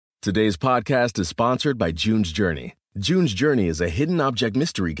Today's podcast is sponsored by June's Journey. June's Journey is a hidden object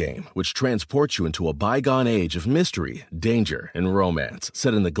mystery game which transports you into a bygone age of mystery, danger, and romance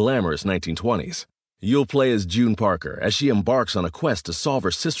set in the glamorous 1920s. You'll play as June Parker as she embarks on a quest to solve her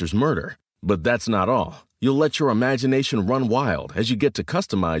sister's murder. But that's not all. You'll let your imagination run wild as you get to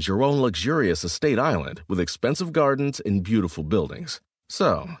customize your own luxurious estate island with expensive gardens and beautiful buildings.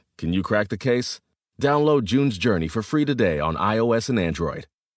 So, can you crack the case? Download June's Journey for free today on iOS and Android.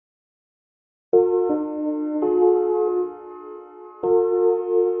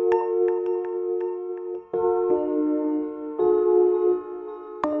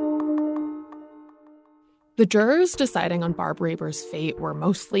 The jurors deciding on Barb Raber's fate were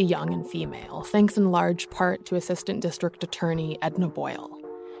mostly young and female, thanks in large part to Assistant District Attorney Edna Boyle.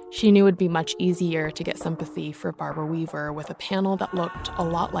 She knew it'd be much easier to get sympathy for Barbara Weaver with a panel that looked a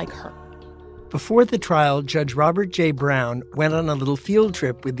lot like her. Before the trial, Judge Robert J. Brown went on a little field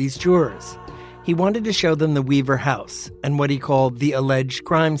trip with these jurors. He wanted to show them the Weaver house and what he called the alleged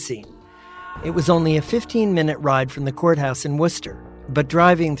crime scene. It was only a 15-minute ride from the courthouse in Worcester. But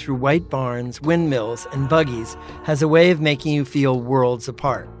driving through white barns, windmills, and buggies has a way of making you feel worlds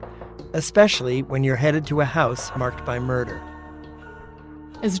apart, especially when you're headed to a house marked by murder.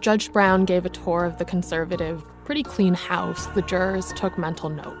 As Judge Brown gave a tour of the conservative, pretty clean house, the jurors took mental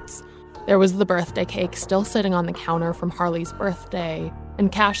notes. There was the birthday cake still sitting on the counter from Harley's birthday,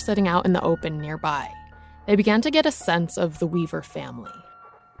 and cash sitting out in the open nearby. They began to get a sense of the Weaver family.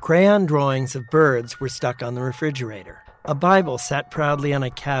 Crayon drawings of birds were stuck on the refrigerator. A Bible sat proudly on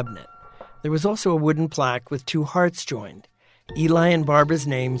a cabinet. There was also a wooden plaque with two hearts joined. Eli and Barbara's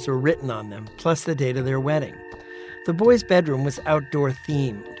names were written on them, plus the date of their wedding. The boys' bedroom was outdoor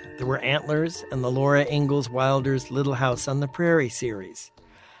themed. There were antlers and the Laura Ingalls Wilder's Little House on the Prairie series.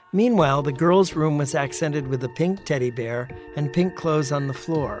 Meanwhile, the girls' room was accented with a pink teddy bear and pink clothes on the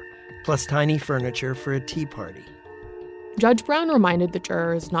floor, plus tiny furniture for a tea party. Judge Brown reminded the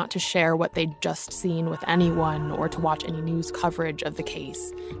jurors not to share what they'd just seen with anyone or to watch any news coverage of the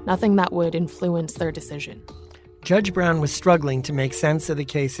case, nothing that would influence their decision. Judge Brown was struggling to make sense of the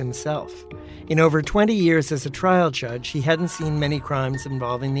case himself. In over 20 years as a trial judge, he hadn't seen many crimes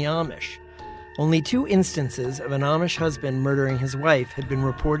involving the Amish. Only 2 instances of an Amish husband murdering his wife had been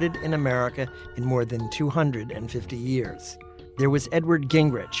reported in America in more than 250 years. There was Edward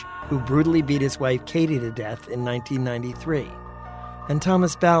Gingrich, who brutally beat his wife Katie to death in 1993, and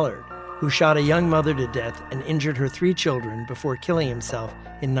Thomas Ballard, who shot a young mother to death and injured her 3 children before killing himself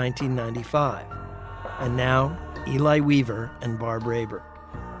in 1995. And now, Eli Weaver and Barb Raber.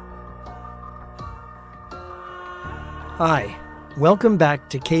 Hi, welcome back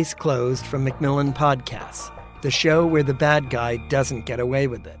to Case Closed from Macmillan Podcasts, the show where the bad guy doesn't get away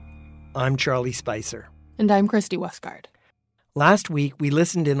with it. I'm Charlie Spicer. And I'm Christy Westgard. Last week, we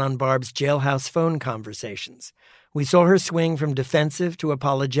listened in on Barb's jailhouse phone conversations. We saw her swing from defensive to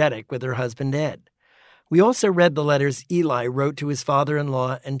apologetic with her husband, Ed. We also read the letters Eli wrote to his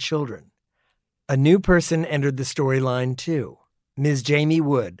father-in-law and children. A new person entered the storyline, too, Ms. Jamie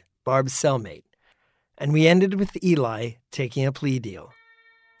Wood, Barb's cellmate. And we ended with Eli taking a plea deal.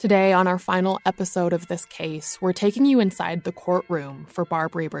 Today, on our final episode of this case, we're taking you inside the courtroom for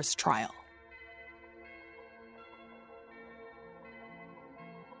Barb Raber's trial.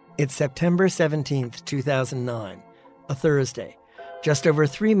 It's September 17th, 2009, a Thursday. Just over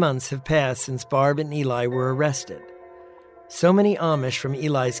 3 months have passed since Barb and Eli were arrested. So many Amish from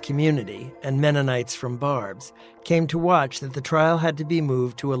Eli's community and Mennonites from Barb's came to watch that the trial had to be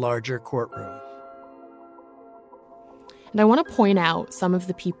moved to a larger courtroom. And I want to point out some of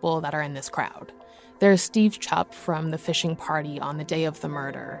the people that are in this crowd. There's Steve Chupp from the fishing party on the day of the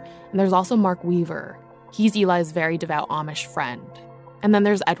murder, and there's also Mark Weaver. He's Eli's very devout Amish friend. And then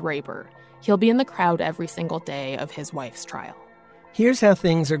there's Ed Raber. He'll be in the crowd every single day of his wife's trial. Here's how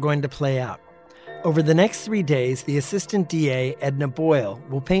things are going to play out. Over the next 3 days, the assistant DA, Edna Boyle,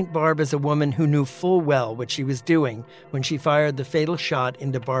 will paint Barb as a woman who knew full well what she was doing when she fired the fatal shot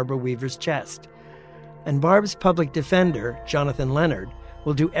into Barbara Weaver's chest. And Barb's public defender, Jonathan Leonard,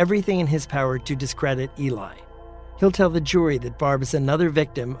 will do everything in his power to discredit Eli. He'll tell the jury that Barb is another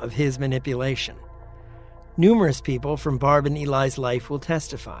victim of his manipulation. Numerous people from Barb and Eli's life will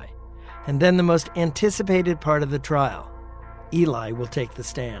testify. And then the most anticipated part of the trial, Eli will take the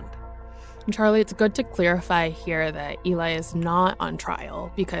stand. And Charlie, it's good to clarify here that Eli is not on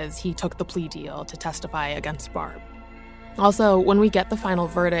trial because he took the plea deal to testify against Barb. Also, when we get the final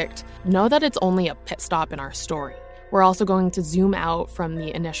verdict, know that it's only a pit stop in our story. We're also going to zoom out from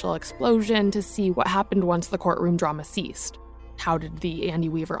the initial explosion to see what happened once the courtroom drama ceased. How did the Andy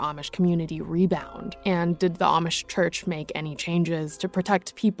Weaver Amish community rebound? And did the Amish church make any changes to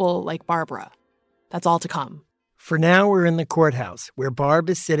protect people like Barbara? That's all to come. For now, we're in the courthouse, where Barb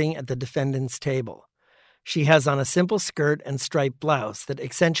is sitting at the defendant's table. She has on a simple skirt and striped blouse that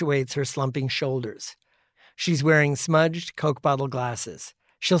accentuates her slumping shoulders. She's wearing smudged Coke bottle glasses.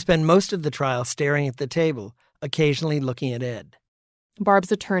 She'll spend most of the trial staring at the table, occasionally looking at Ed.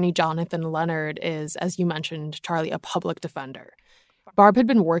 Barb's attorney, Jonathan Leonard, is, as you mentioned, Charlie, a public defender. Barb had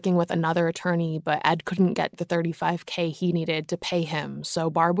been working with another attorney, but Ed couldn't get the $35,000 he needed to pay him,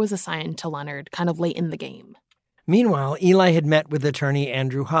 so Barb was assigned to Leonard kind of late in the game. Meanwhile, Eli had met with attorney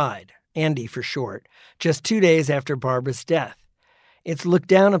Andrew Hyde, Andy for short, just 2 days after Barbara's death. It's looked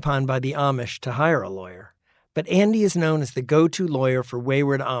down upon by the Amish to hire a lawyer, but Andy is known as the go-to lawyer for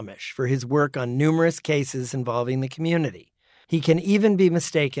wayward Amish for his work on numerous cases involving the community. He can even be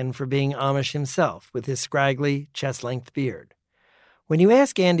mistaken for being Amish himself with his scraggly, chest-length beard. When you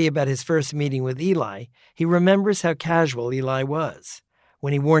ask Andy about his first meeting with Eli, he remembers how casual Eli was.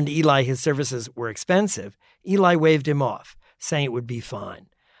 When he warned Eli his services were expensive, Eli waved him off, saying it would be fine.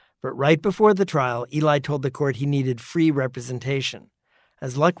 But right before the trial, Eli told the court he needed free representation.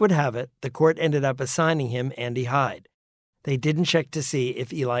 As luck would have it, the court ended up assigning him Andy Hyde. They didn't check to see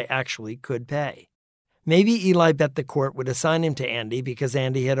if Eli actually could pay. Maybe Eli bet the court would assign him to Andy because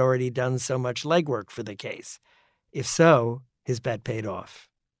Andy had already done so much legwork for the case. If so, his bet paid off.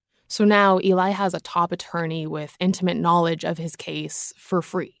 So now Eli has a top attorney with intimate knowledge of his case for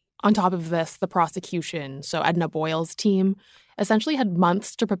free. On top of this, the prosecution, so Edna Boyle's team, essentially had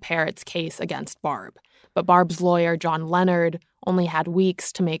months to prepare its case against Barb. But Barb's lawyer, John Leonard, only had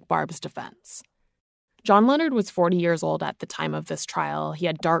weeks to make Barb's defense. John Leonard was 40 years old at the time of this trial. He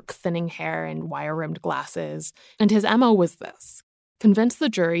had dark, thinning hair and wire-rimmed glasses. And his MO was this: convince the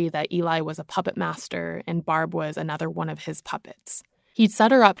jury that Eli was a puppet master and Barb was another one of his puppets. He'd set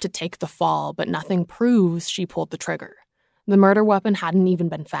her up to take the fall, but nothing proves she pulled the trigger. The murder weapon hadn't even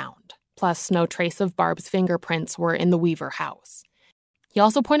been found. Plus, no trace of Barb's fingerprints were in the Weaver house. He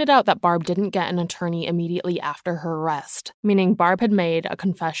also pointed out that Barb didn't get an attorney immediately after her arrest, meaning Barb had made a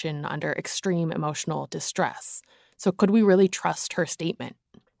confession under extreme emotional distress. So could we really trust her statement?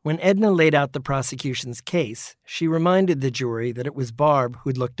 When Edna laid out the prosecution's case, she reminded the jury that it was Barb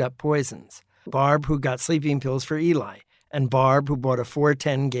who'd looked up poisons, Barb who got sleeping pills for Eli, and Barb who bought a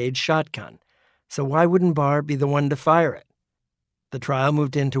 .410 gauge shotgun. So why wouldn't Barb be the one to fire it? The trial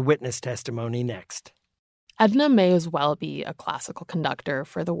moved into witness testimony next. Edna may as well be a classical conductor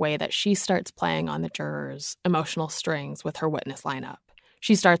for the way that she starts playing on the jurors' emotional strings with her witness lineup.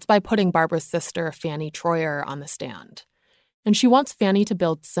 She starts by putting Barbara's sister, Fanny Troyer, on the stand. And she wants Fanny to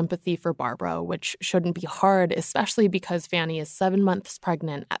build sympathy for Barbara, which shouldn't be hard, especially because Fanny is 7 months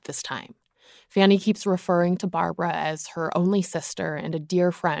pregnant at this time. Fanny keeps referring to Barbara as her only sister and a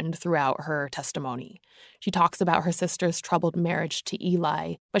dear friend throughout her testimony. She talks about her sister's troubled marriage to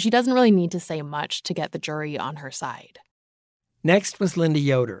Eli, but she doesn't really need to say much to get the jury on her side. Next was Linda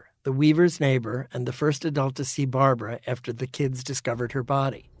Yoder, the Weaver's neighbor and the first adult to see Barbara after the kids discovered her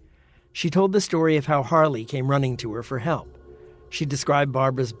body. She told the story of how Harley came running to her for help. She described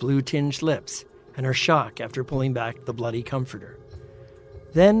Barbara's blue-tinged lips and her shock after pulling back the bloody comforter.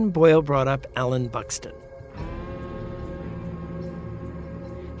 Then Boyle brought up Alan Buxton.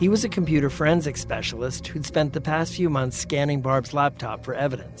 He was a computer forensics specialist who'd spent the past few months scanning Barb's laptop for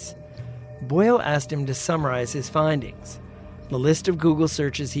evidence. Boyle asked him to summarize his findings. The list of Google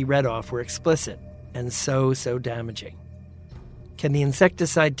searches he read off were explicit and so damaging. Can the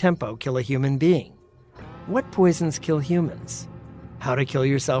insecticide Tempo kill a human being? What poisons kill humans? How to kill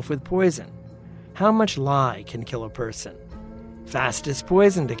yourself with poison? How much lye can kill a person? Fastest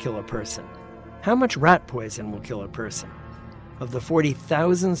poison to kill a person. How much rat poison will kill a person? Of the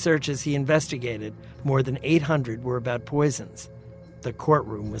 40,000 searches he investigated, more than 800 were about poisons. The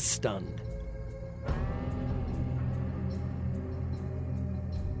courtroom was stunned.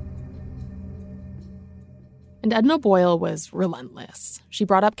 And Edna Boyle was relentless. She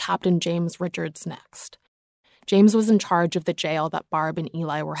brought up Captain James Richards next. James was in charge of the jail that Barb and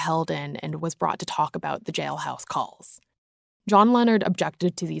Eli were held in and was brought to talk about the jailhouse calls. John Leonard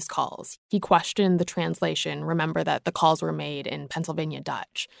objected to these calls. He questioned the translation, remember that the calls were made in Pennsylvania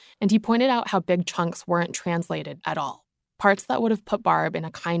Dutch, and he pointed out how big chunks weren't translated at all, parts that would have put Barb in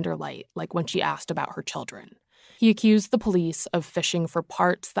a kinder light, like when she asked about her children. He accused the police of fishing for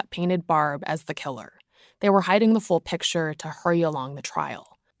parts that painted Barb as the killer. They were hiding the full picture to hurry along the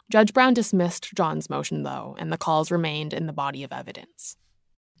trial. Judge Brown dismissed John's motion, though, and the calls remained in the body of evidence.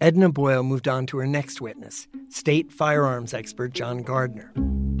 Edna Boyle moved on to her next witness, state firearms expert John Gardner.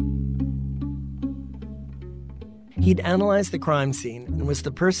 He'd analyzed the crime scene and was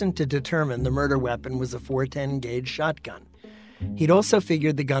the person to determine the murder weapon was a .410 gauge shotgun. He'd also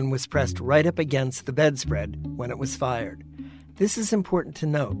figured the gun was pressed right up against the bedspread when it was fired. This is important to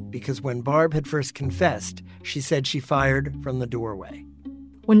note because when Barb had first confessed, she said she fired from the doorway.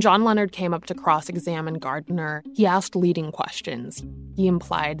 When John Leonard came up to cross-examine Gardner, he asked leading questions. He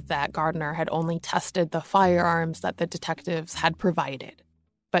implied that Gardner had only tested the firearms that the detectives had provided.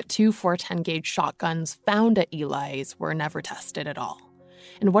 But 2 .410 gauge shotguns found at Eli's were never tested at all.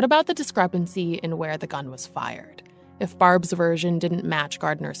 And what about the discrepancy in where the gun was fired? If Barb's version didn't match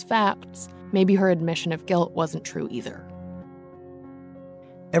Gardner's facts, maybe her admission of guilt wasn't true either.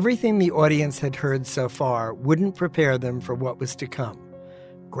 Everything the audience had heard so far wouldn't prepare them for what was to come.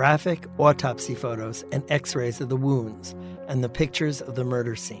 Graphic autopsy photos and x-rays of the wounds and the pictures of the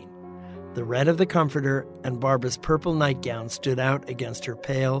murder scene. The red of the comforter and Barbara's purple nightgown stood out against her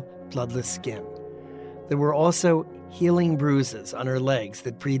pale, bloodless skin. There were also healing bruises on her legs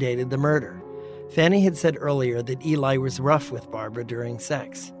that predated the murder. Fanny had said earlier that Eli was rough with Barbara during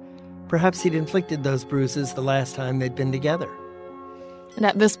sex. Perhaps he'd inflicted those bruises the last time they'd been together. And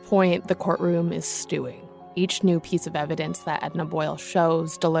at this point, the courtroom is stewing. Each new piece of evidence that Edna Boyle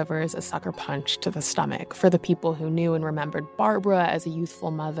shows delivers a sucker punch to the stomach. For the people who knew and remembered Barbara as a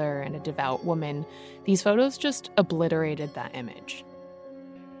youthful mother and a devout woman, these photos just obliterated that image.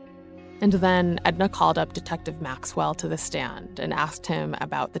 And then Edna called up Detective Maxwell to the stand and asked him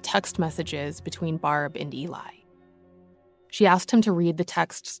about the text messages between Barb and Eli. She asked him to read the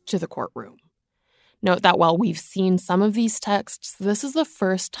texts to the courtroom. Note that while we've seen some of these texts, this is the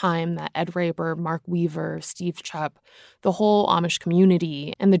first time that Ed Raber, Mark Weaver, Steve Chupp, the whole Amish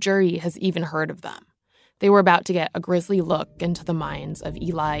community, and the jury has even heard of them. They were about to get a grisly look into the minds of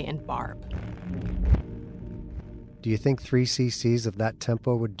Eli and Barb. Do you think 3 cc's of that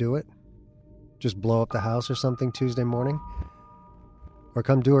tempo would do it? Just blow up the house or something Tuesday morning? Or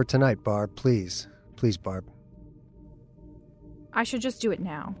come do her tonight, Barb, please. Please, Barb. I should just do it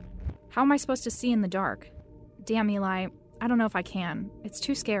now. How am I supposed to see in the dark? Damn, Eli, I don't know if I can. It's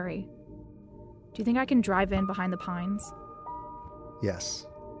too scary. Do you think I can drive in behind the pines? Yes.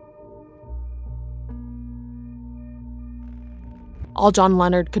 All John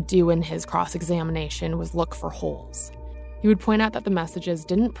Leonard could do in his cross-examination was look for holes. He would point out that the messages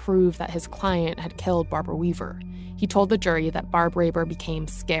didn't prove that his client had killed Barbara Weaver. He told the jury that Barb Raber became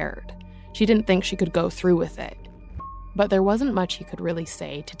scared. She didn't think she could go through with it. But there wasn't much he could really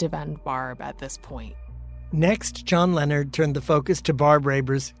say to defend Barb at this point. Next, John Leonard turned the focus to Barb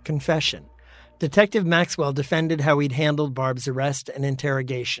Raber's confession. Detective Maxwell defended how he'd handled Barb's arrest and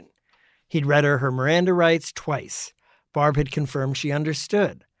interrogation. He'd read her Miranda rights twice. Barb had confirmed she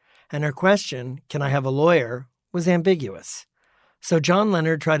understood. And her question, "Can I have a lawyer?" was ambiguous. So John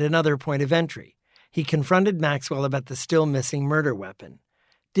Leonard tried another point of entry. He confronted Maxwell about the still-missing murder weapon.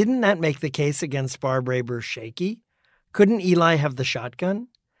 Didn't that make the case against Barb Raber shaky? Couldn't Eli have the shotgun?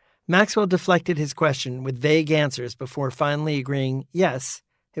 Maxwell deflected his question with vague answers before finally agreeing, yes,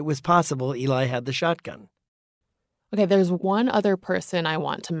 it was possible Eli had the shotgun. Okay, there's one other person I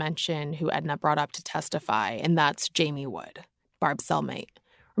want to mention who Edna brought up to testify, and that's Jamie Wood, Barb's cellmate.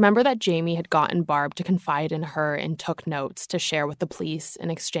 Remember that Jamie had gotten Barb to confide in her and took notes to share with the police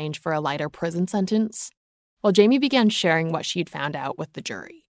in exchange for a lighter prison sentence? Well, Jamie began sharing what she'd found out with the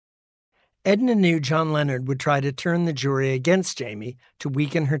jury. Edna knew John Leonard would try to turn the jury against Jamie to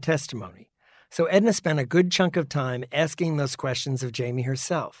weaken her testimony. So Edna spent a good chunk of time asking those questions of Jamie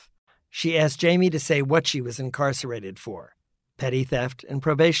herself. She asked Jamie to say what she was incarcerated for: petty theft and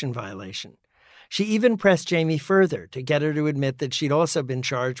probation violation. She even pressed Jamie further to get her to admit that she'd also been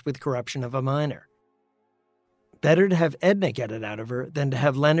charged with corruption of a minor. Better to have Edna get it out of her than to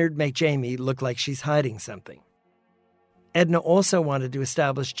have Leonard make Jamie look like she's hiding something. Edna also wanted to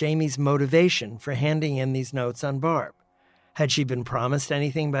establish Jamie's motivation for handing in these notes on Barb. Had she been promised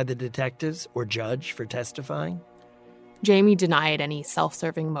anything by the detectives or judge for testifying? Jamie denied any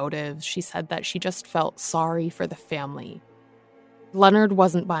self-serving motives. She said that she just felt sorry for the family. Leonard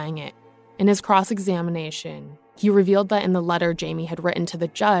wasn't buying it. In his cross-examination, he revealed that in the letter Jamie had written to the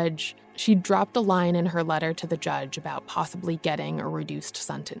judge, she dropped a line in her letter to the judge about possibly getting a reduced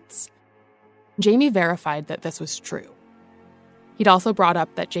sentence. Jamie verified that this was true. He'd also brought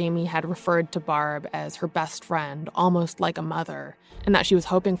up that Jamie had referred to Barb as her best friend, almost like a mother, and that she was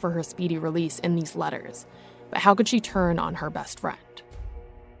hoping for her speedy release in these letters. But how could she turn on her best friend?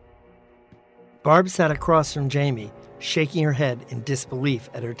 Barb sat across from Jamie, shaking her head in disbelief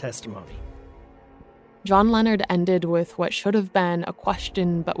at her testimony. John Leonard ended with what should have been a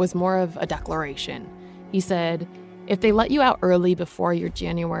question but was more of a declaration. He said, If they let you out early before your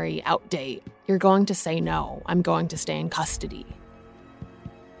January out date, you're going to say no, I'm going to stay in custody.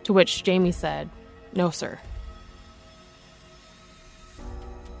 To which Jamie said, no, sir.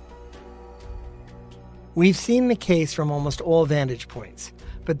 We've seen the case from almost all vantage points,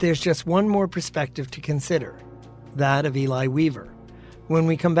 but there's just one more perspective to consider, that of Eli Weaver. When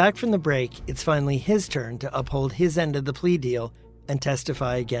we come back from the break, it's finally his turn to uphold his end of the plea deal and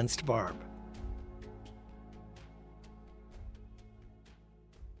testify against Barb.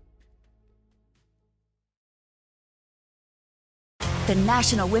 The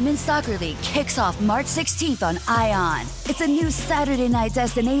National Women's Soccer League kicks off March 16th on ION. It's a new Saturday night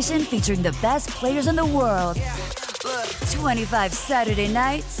destination featuring the best players in the world. 25 Saturday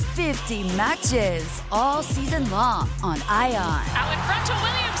nights, 50 matches, all season long on ION. Out in front to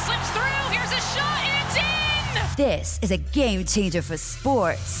Williams, slips through, here's a shot, and it's in! This is a game changer for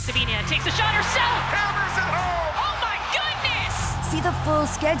sports. Sabina takes a shot herself! Hammers it home! Oh my goodness! See the full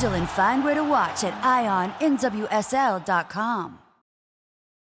schedule and find where to watch at IONNWSL.com.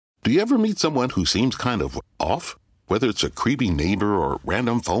 Do you ever meet someone who seems kind of off? Whether it's a creepy neighbor or a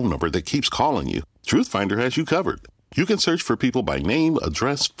random phone number that keeps calling you, Truthfinder has you covered. You can search for people by name,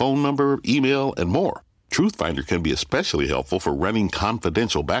 address, phone number, email, and more. Truthfinder can be especially helpful for running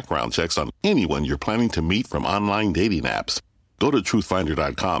confidential background checks on anyone you're planning to meet from online dating apps. Go to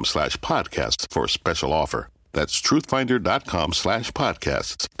truthfinder.com/podcasts for a special offer. That's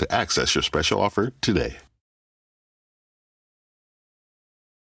truthfinder.com/podcasts to access your special offer today.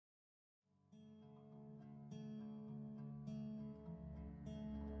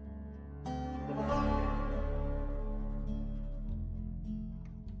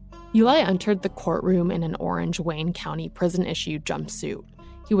 Eli entered the courtroom in an orange Wayne County prison-issued jumpsuit.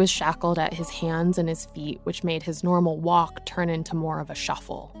 He was shackled at his hands and his feet, which made his normal walk turn into more of a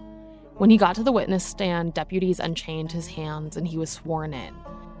shuffle. When he got to the witness stand, deputies unchained his hands and he was sworn in.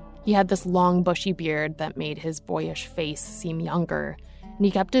 He had this long, bushy beard that made his boyish face seem younger, and he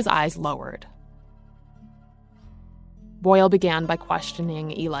kept his eyes lowered. Boyle began by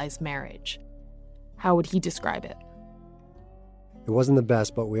questioning Eli's marriage. How would he describe it? It wasn't the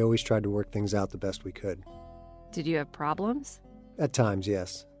best, but we always tried to work things out the best we could. Did you have problems? At times,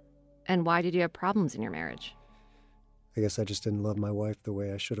 yes. And why did you have problems in your marriage? I guess I just didn't love my wife the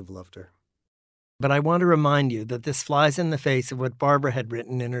way I should have loved her. But I want to remind you that this flies in the face of what Barbara had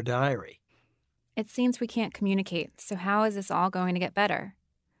written in her diary. It seems we can't communicate, so how is this all going to get better?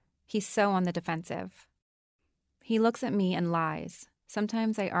 He's so on the defensive. He looks at me and lies.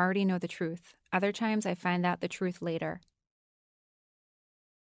 Sometimes I already know the truth. Other times I find out the truth later.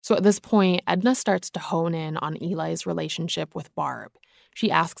 So at this point, Edna starts to hone in on Eli's relationship with Barb.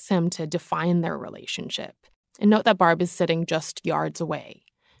 She asks him to define their relationship. And note that Barb is sitting just yards away.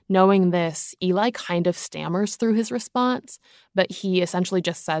 Knowing this, Eli kind of stammers through his response, but he essentially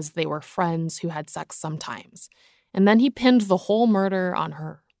just says they were friends who had sex sometimes. And then he pinned the whole murder on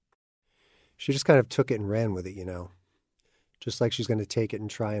her. She just kind of took it and ran with it, Just like she's going to take it and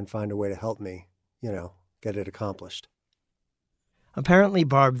try and find a way to help me, get it accomplished. Apparently,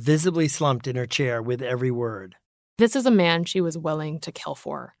 Barb visibly slumped in her chair with every word. This is a man she was willing to kill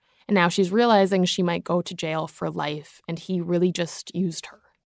for, and now she's realizing she might go to jail for life, and he really just used her.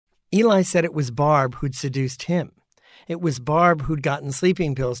 Eli said it was Barb who'd seduced him. It was Barb who'd gotten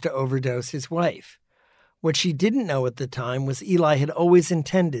sleeping pills to overdose his wife. What she didn't know at the time was Eli had always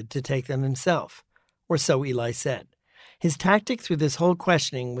intended to take them himself, or so Eli said. His tactic through this whole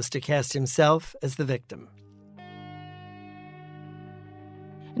questioning was to cast himself as the victim.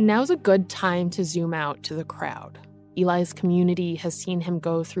 Now's a good time to zoom out to the crowd. Eli's community has seen him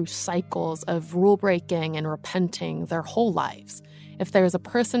go through cycles of rule-breaking and repenting their whole lives. If there's a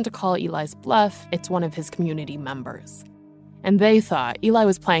person to call Eli's bluff, it's one of his community members. And they thought Eli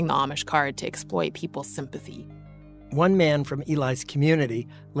was playing the Amish card to exploit people's sympathy. One man from Eli's community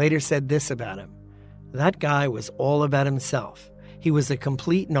later said this about him. That guy was all about himself. He was a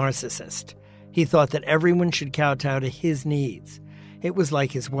complete narcissist. He thought that everyone should kowtow to his needs. It was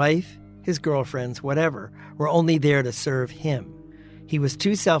like his wife, his girlfriends, whatever, were only there to serve him. He was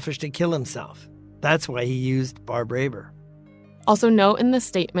too selfish to kill himself. That's why he used Barb Raber. Also note in the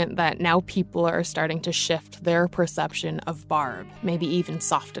statement that now people are starting to shift their perception of Barb, maybe even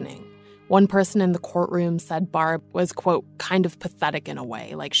softening. One person in the courtroom said Barb was, quote, kind of pathetic in a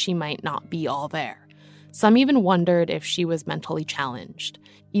way, like she might not be all there. Some even wondered if she was mentally challenged.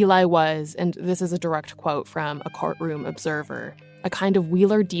 Eli was, and this is a direct quote from a courtroom observer, a kind of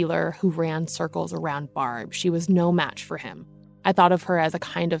wheeler-dealer who ran circles around Barb. She was no match for him. I thought of her as a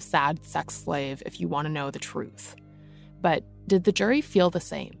kind of sad sex slave, if you want to know the truth. But did the jury feel the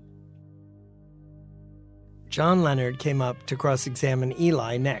same? John Leonard came up to cross-examine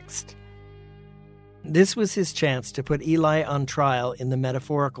Eli next. This was his chance to put Eli on trial in the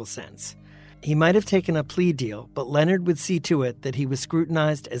metaphorical sense. He might have taken a plea deal, but Leonard would see to it that he was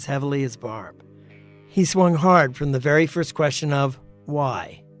scrutinized as heavily as Barb. He swung hard from the very first question of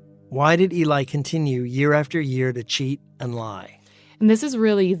why. Why did Eli continue year after year to cheat and lie? And this is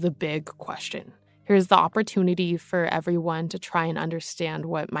really the big question. Here's the opportunity for everyone to try and understand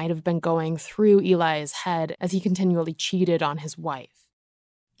what might have been going through Eli's head as he continually cheated on his wife.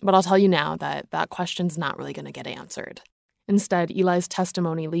 But I'll tell you now that that question's not really going to get answered. Instead, Eli's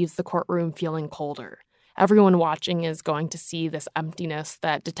testimony leaves the courtroom feeling colder. Everyone watching is going to see this emptiness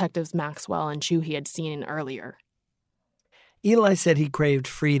that Detectives Maxwell and Chuhi had seen earlier. Eli said he craved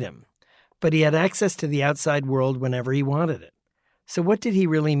freedom, but he had access to the outside world whenever he wanted it. So what did he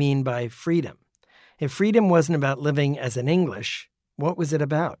really mean by freedom? If freedom wasn't about living as an English, what was it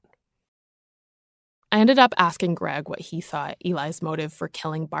about? I ended up asking Greg what he thought Eli's motive for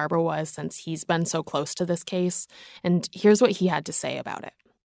killing Barbara was, since he's been so close to this case, and here's what he had to say about it.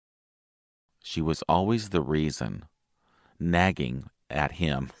 She was always the reason, nagging at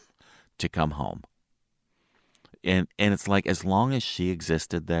him to come home. And it's like, as long as she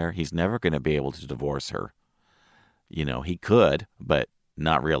existed there, he's never going to be able to divorce her. You know, he could, but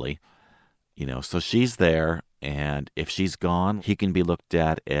not really. You know, so she's there, and if she's gone, he can be looked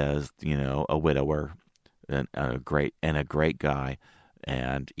at as, you know, a widower and a great guy.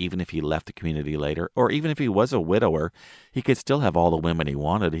 And even if he left the community later, or even if he was a widower, he could still have all the women he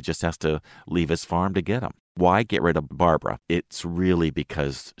wanted. He just has to leave his farm to get them. Why get rid of Barbara? It's really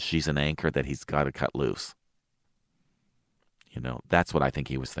because she's an anchor that he's got to cut loose. You know, that's what I think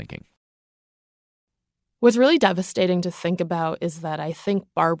he was thinking. What's really devastating to think about is that I think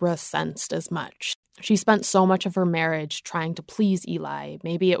Barbara sensed as much. She spent so much of her marriage trying to please Eli.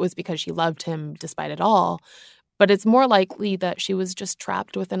 Maybe it was because she loved him despite it all, but it's more likely that she was just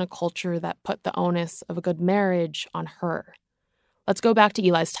trapped within a culture that put the onus of a good marriage on her. Let's go back to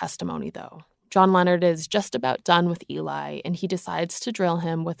Eli's testimony, though. John Leonard is just about done with Eli, and he decides to drill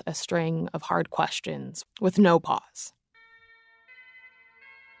him with a string of hard questions with no pause.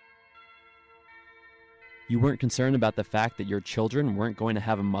 You weren't concerned about the fact that your children weren't going to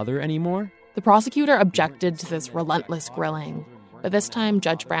have a mother anymore? The prosecutor objected to this relentless grilling, but this time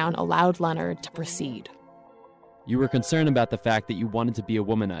Judge Brown allowed Leonard to proceed. You were concerned about the fact that you wanted to be a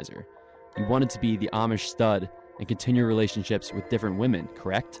womanizer. You wanted to be the Amish stud and continue relationships with different women,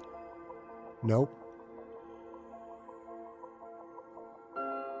 correct? Nope.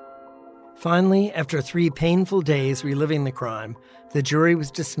 Finally, after 3 painful days reliving the crime, the jury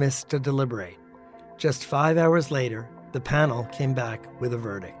was dismissed to deliberate. Just 5 hours later, the panel came back with a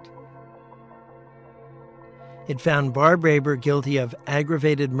verdict. It found Barb Raber guilty of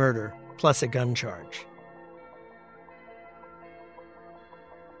aggravated murder plus a gun charge.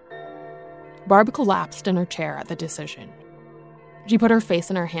 Barb collapsed in her chair at the decision. She put her face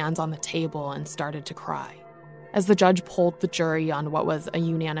in her hands on the table and started to cry. As the judge polled the jury on what was a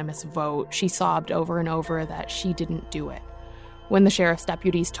unanimous vote, she sobbed over and over that she didn't do it. When the sheriff's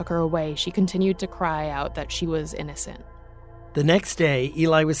deputies took her away, she continued to cry out that she was innocent. The next day,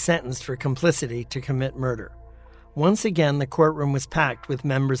 Eli was sentenced for complicity to commit murder. Once again, the courtroom was packed with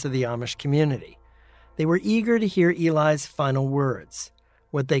members of the Amish community. They were eager to hear Eli's final words.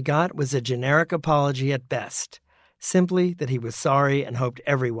 What they got was a generic apology at best, simply that he was sorry and hoped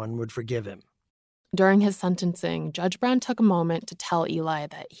everyone would forgive him. During his sentencing, Judge Brown took a moment to tell Eli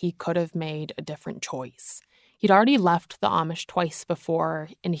that he could have made a different choice. He'd already left the Amish twice before,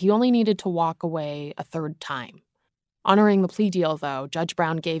 and he only needed to walk away a third time. Honoring the plea deal, though, Judge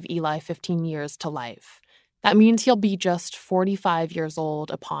Brown gave Eli 15 years to life. That means he'll be just 45 years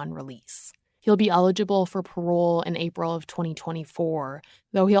old upon release. He'll be eligible for parole in April of 2024,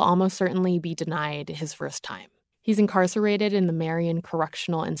 though he'll almost certainly be denied his first time. He's incarcerated in the Marion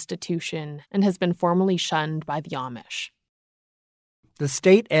Correctional Institution and has been formally shunned by the Amish. The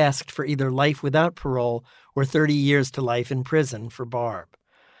state asked for either life without parole or 30 years to life in prison for Barb.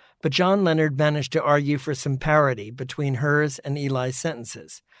 But John Leonard managed to argue for some parity between hers and Eli's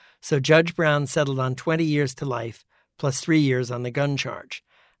sentences, so Judge Brown settled on 20 years to life plus 3 years on the gun charge.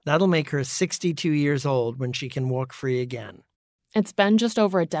 That'll make her 62 years old when she can walk free again. It's been just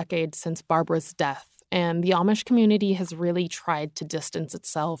over a decade since Barbara's death, and the Amish community has really tried to distance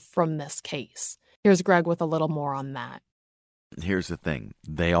itself from this case. Here's Greg with a little more on that. Here's the thing.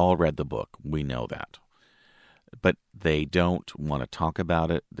 They all read the book. We know that. But they don't want to talk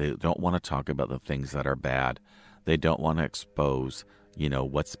about it. They don't want to talk about the things that are bad. They don't want to expose,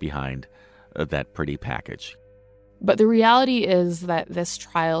 what's behind that pretty package. But the reality is that this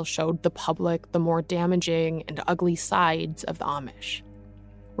trial showed the public the more damaging and ugly sides of the Amish.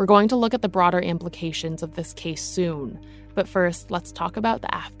 We're going to look at the broader implications of this case soon, but first, let's talk about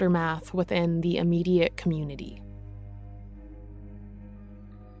the aftermath within the immediate community.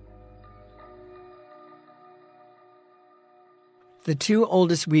 The two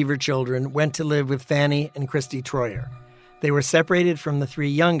oldest Weaver children went to live with Fanny and Christy Troyer. They were separated from the three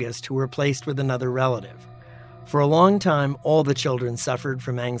youngest, who were placed with another relative. For a long time, all the children suffered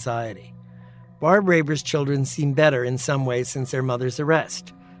from anxiety. Barb Raber's children seemed better in some ways since their mother's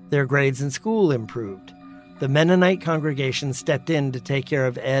arrest. Their grades in school improved. The Mennonite congregation stepped in to take care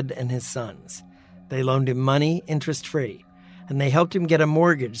of Ed and his sons. They loaned him money, interest-free, and they helped him get a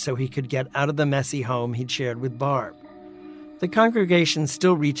mortgage so he could get out of the messy home he'd shared with Barb. The congregation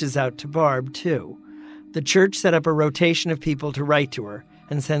still reaches out to Barb, too. The church set up a rotation of people to write to her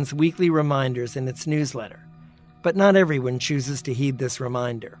and sends weekly reminders in its newsletter. But not everyone chooses to heed this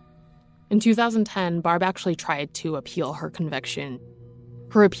reminder. In 2010, Barb actually tried to appeal her conviction.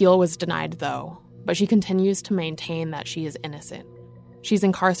 Her appeal was denied, though, but she continues to maintain that she is innocent. She's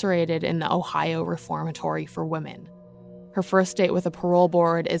incarcerated in the Ohio Reformatory for Women. Her first date with a parole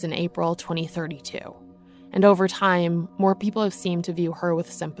board is in April 2032. And over time, more people have seemed to view her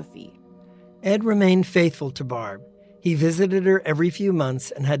with sympathy. Ed remained faithful to Barb. He visited her every few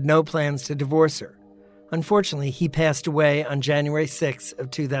months and had no plans to divorce her. Unfortunately, he passed away on January 6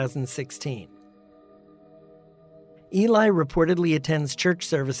 of 2016. Eli reportedly attends church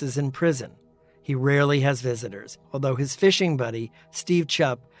services in prison. He rarely has visitors, although his fishing buddy, Steve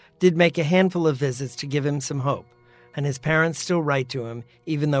Chupp, did make a handful of visits to give him some hope, and his parents still write to him,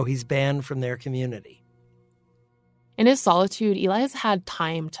 even though he's banned from their community. In his solitude, Eli has had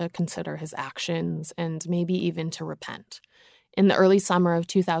time to consider his actions and maybe even to repent. In the early summer of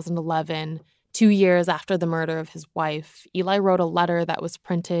 2011, 2 years after the murder of his wife, Eli wrote a letter that was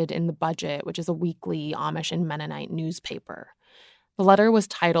printed in The Budget, which is a weekly Amish and Mennonite newspaper. The letter was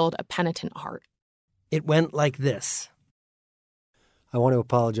titled A Penitent Heart. It went like this. I want to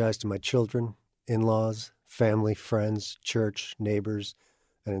apologize to my children, in-laws, family, friends, church, neighbors,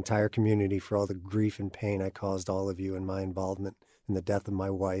 an entire community for all the grief and pain I caused all of you in my involvement in the death of my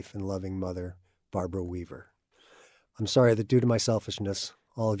wife and loving mother, Barbara Weaver. I'm sorry that due to my selfishness,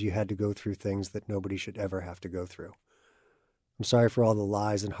 all of you had to go through things that nobody should ever have to go through. I'm sorry for all the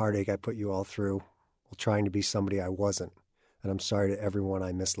lies and heartache I put you all through while trying to be somebody I wasn't, and I'm sorry to everyone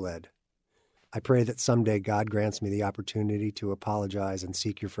I misled. I pray that someday God grants me the opportunity to apologize and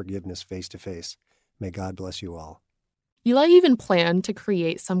seek your forgiveness face to face. May God bless you all. Eli even planned to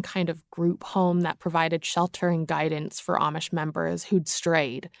create some kind of group home that provided shelter and guidance for Amish members who'd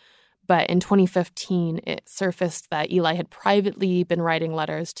strayed. But in 2015, it surfaced that Eli had privately been writing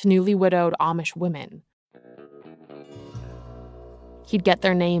letters to newly widowed Amish women. He'd get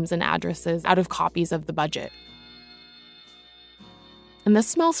their names and addresses out of copies of The Budget. And this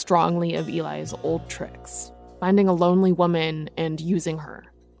smells strongly of Eli's old tricks, finding a lonely woman and using her.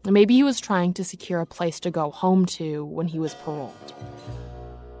 Maybe he was trying to secure a place to go home to when he was paroled.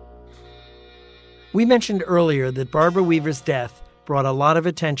 We mentioned earlier that Barbara Weaver's death brought a lot of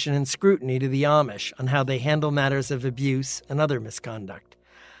attention and scrutiny to the Amish on how they handle matters of abuse and other misconduct.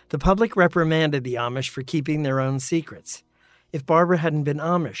 The public reprimanded the Amish for keeping their own secrets. If Barbara hadn't been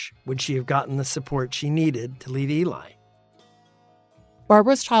Amish, would she have gotten the support she needed to leave Eli?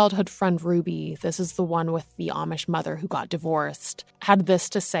 Barbara's childhood friend Ruby, this is the one with the Amish mother who got divorced, had this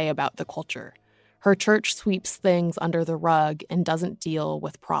to say about the culture. Her church sweeps things under the rug and doesn't deal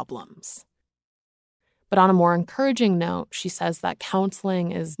with problems. But on a more encouraging note, she says that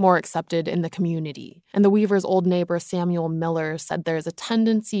counseling is more accepted in the community. And the Weavers' old neighbor Samuel Miller said there's a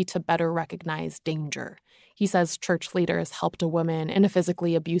tendency to better recognize danger. He says church leaders helped a woman in a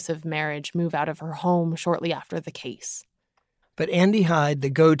physically abusive marriage move out of her home shortly after the case. But Andy Hyde, the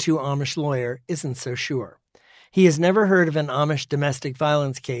go-to Amish lawyer, isn't so sure. He has never heard of an Amish domestic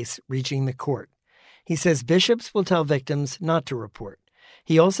violence case reaching the court. He says bishops will tell victims not to report.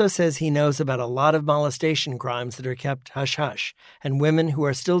 He also says he knows about a lot of molestation crimes that are kept hush-hush, and women who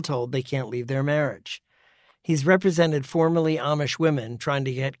are still told they can't leave their marriage. He's represented formerly Amish women trying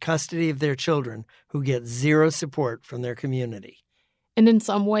to get custody of their children who get zero support from their community. And in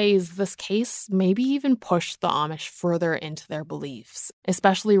some ways, this case maybe even pushed the Amish further into their beliefs,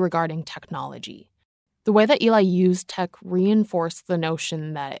 especially regarding technology. The way that Eli used tech reinforced the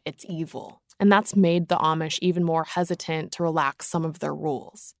notion that it's evil, and that's made the Amish even more hesitant to relax some of their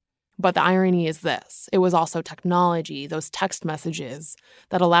rules. But the irony is this: it was also technology, those text messages,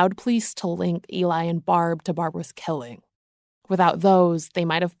 that allowed police to link Eli and Barb to Barbara's killing. Without those, they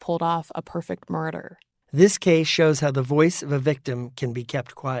might have pulled off a perfect murder. This case shows how the voice of a victim can be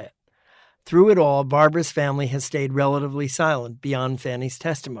kept quiet. Through it all, Barbara's family has stayed relatively silent beyond Fanny's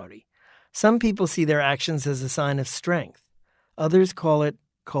testimony. Some people see their actions as a sign of strength. Others call it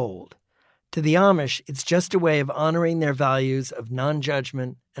cold. To the Amish, it's just a way of honoring their values of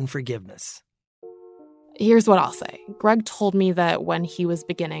non-judgment and forgiveness. Here's what I'll say. Greg told me that when he was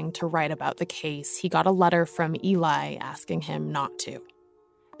beginning to write about the case, he got a letter from Eli asking him not to.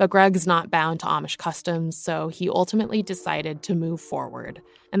 But Greg's not bound to Amish customs, so he ultimately decided to move forward,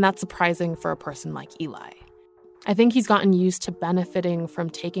 and that's surprising for a person like Eli. I think he's gotten used to benefiting from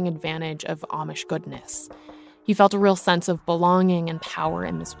taking advantage of Amish goodness. He felt a real sense of belonging and power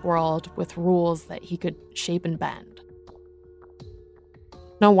in this world with rules that he could shape and bend.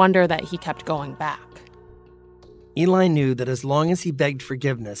 No wonder that he kept going back. Eli knew that as long as he begged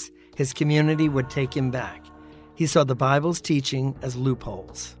forgiveness, his community would take him back. He saw the Bible's teaching as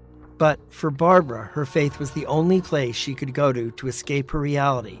loopholes. But for Barbara, her faith was the only place she could go to escape her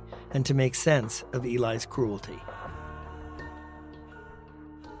reality and to make sense of Eli's cruelty.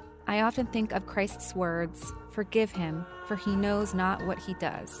 I often think of Christ's words, "Forgive him, for he knows not what he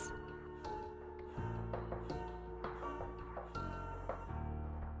does."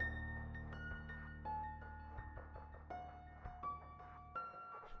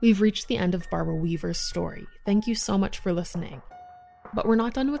 We've reached the end of Barbara Weaver's story. Thank you so much for listening. But we're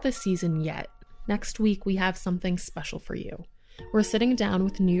not done with this season yet. Next week, we have something special for you. We're sitting down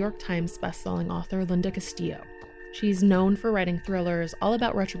with New York Times bestselling author Linda Castillo. She's known for writing thrillers all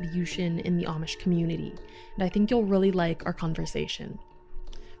about retribution in the Amish community, and I think you'll really like our conversation.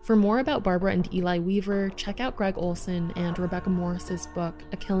 For more about Barbara and Eli Weaver, check out Greg Olson and Rebecca Morris's book,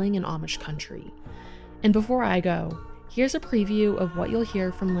 A Killing in Amish Country. And before I go, here's a preview of what you'll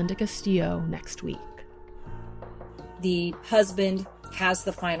hear from Linda Castillo next week. The husband has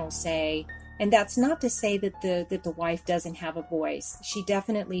the final say, and that's not to say that the wife doesn't have a voice. She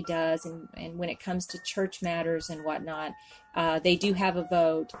definitely does, and when it comes to church matters and whatnot, they do have a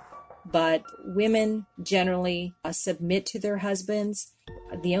vote. But women generally submit to their husbands.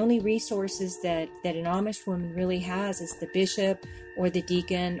 The only resources that an Amish woman really has is the bishop or the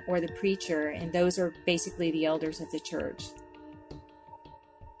deacon or the preacher, and those are basically the elders of the church.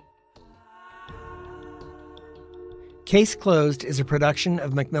 Case Closed is a production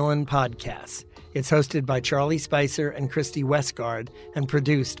of Macmillan Podcasts. It's hosted by Charlie Spicer and Christy Westgard and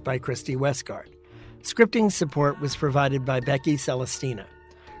produced by Christy Westgard. Scripting support was provided by Becky Celestina.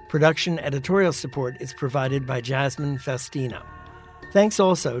 Production editorial support is provided by Jasmine Festino. Thanks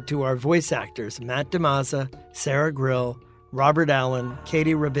also to our voice actors Matt DeMazza, Sarah Grill, Robert Allen,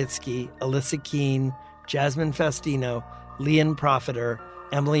 Katie Rabitsky, Alyssa Keene, Jasmine Festino, Leon Profiter,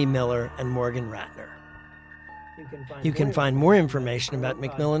 Emily Miller, and Morgan Ratner. You can find more information about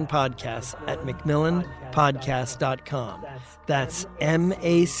Macmillan Podcasts at macmillanpodcast.com. That's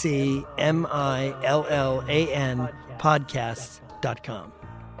MACMILLAN podcasts.com.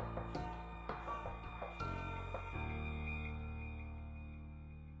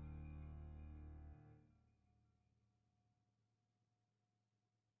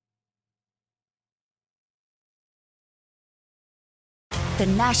 The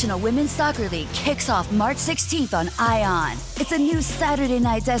National Women's Soccer League kicks off March 16th on ION. It's a new Saturday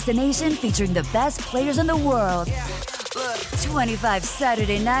night destination featuring the best players in the world. 25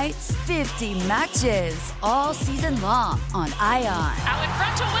 Saturday nights, 50 matches, all season long on ION. Out in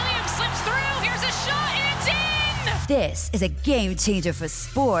front to Williams, slips through, here's a shot, it's in! This is a game changer for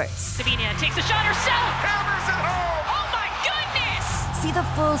sports. Sabina takes a shot herself! Hammers it home! Oh my goodness! See the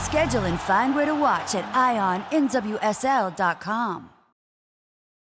full schedule and find where to watch at IONNWSL.com.